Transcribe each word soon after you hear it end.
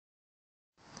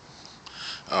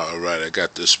Alright, I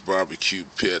got this barbecue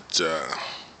pit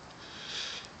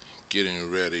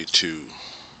getting ready to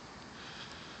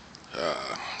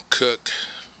cook.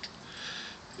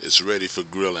 It's ready for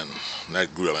grilling,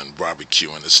 not grilling,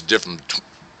 barbecuing. It's different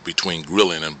between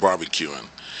grilling and barbecuing.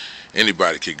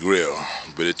 Anybody can grill,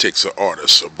 but it takes an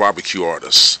artist, a barbecue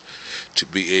artist, to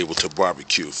be able to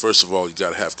barbecue. First of all, you got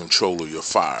to have control of your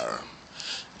fire.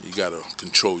 You got to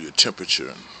control your temperature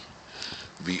and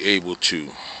be able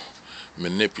to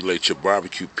manipulate your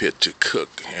barbecue pit to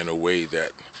cook in a way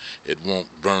that it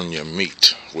won't burn your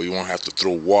meat, where you won't have to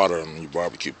throw water on your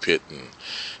barbecue pit and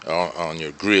on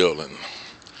your grill and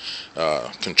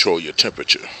control your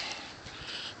temperature.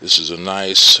 This is a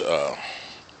nice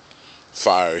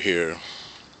fire here.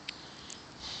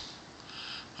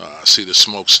 See the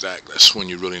smokestack? That's when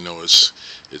you really know it's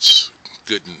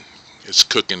good and it's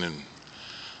cooking, and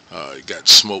you got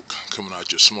smoke coming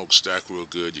out your smokestack real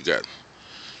good. You got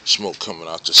smoke coming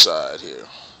out the side here.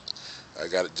 I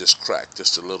got it just cracked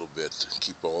just a little bit to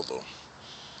keep all the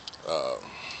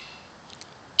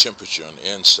temperature on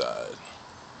the inside,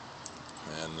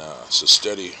 and it's a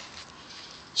steady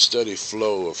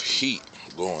flow of heat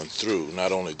going through,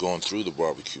 not only going through the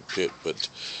barbecue pit, but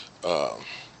the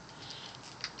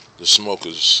smoke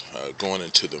is going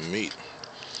into the meat.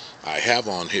 I have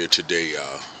on here today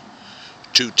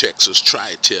 2 Texas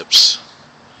tri-tips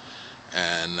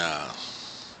and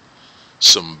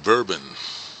some bourbon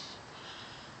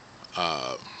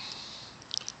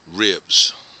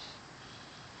ribs.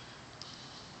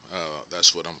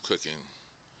 That's what I'm cooking,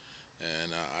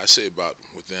 and I say about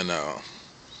within the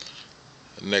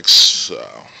next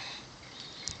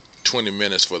 20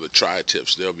 minutes for the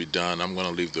tri-tips, they'll be done. I'm going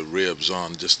to leave the ribs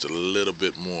on just a little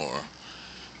bit more,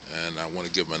 and I want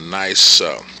to give them a nice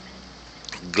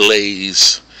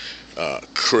glaze,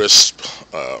 crisp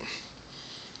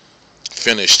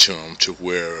finish to them, to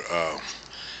where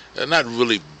they're not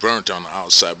really burnt on the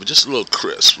outside, but just a little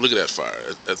crisp. Look at that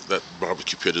fire. That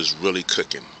barbecue pit is really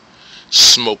cooking,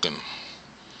 smoking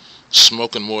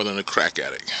more than a crack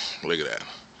addict. Look at that.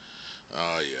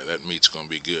 Oh yeah, that meat's gonna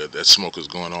be good. That smoke is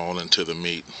going all into the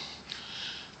meat.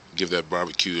 Give that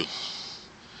barbecue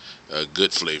a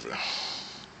good flavor.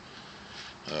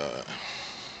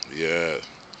 Yeah.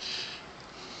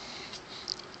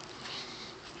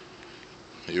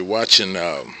 You're watching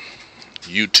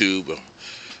YouTube,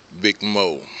 Big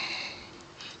Mo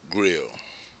Grill,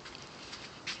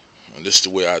 and this is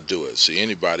the way I do it. See,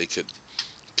 anybody could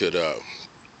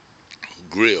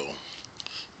grill,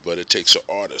 but it takes an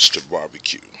artist to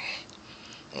barbecue.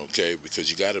 Okay, because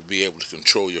you got to be able to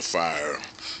control your fire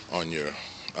on your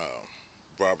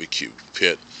barbecue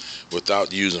pit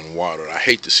without using water. I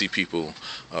hate to see people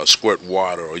squirt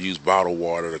water or use bottled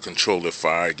water to control their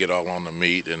fire, get all on the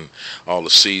meat and all the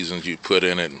seasons you put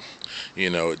in it. You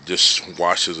know, it just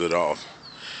washes it off.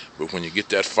 But when you get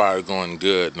that fire going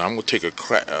good, and I'm going to take a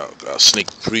sneak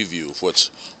preview of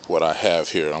what I have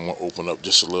here. I'm going to open up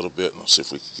just a little bit and see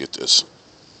if we can get this.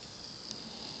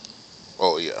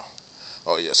 Oh yeah,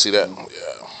 see that?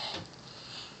 Yeah.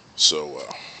 So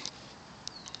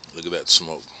look at that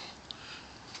smoke.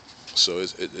 So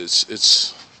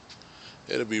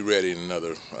it'll be ready in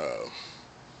another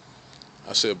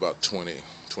I say about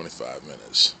 20-25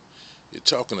 minutes. You're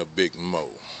talking to Big Mo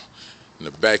in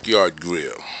the Backyard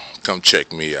Grill. Come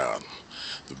check me out,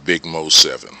 the Big Mo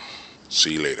 7.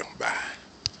 See you later. Bye.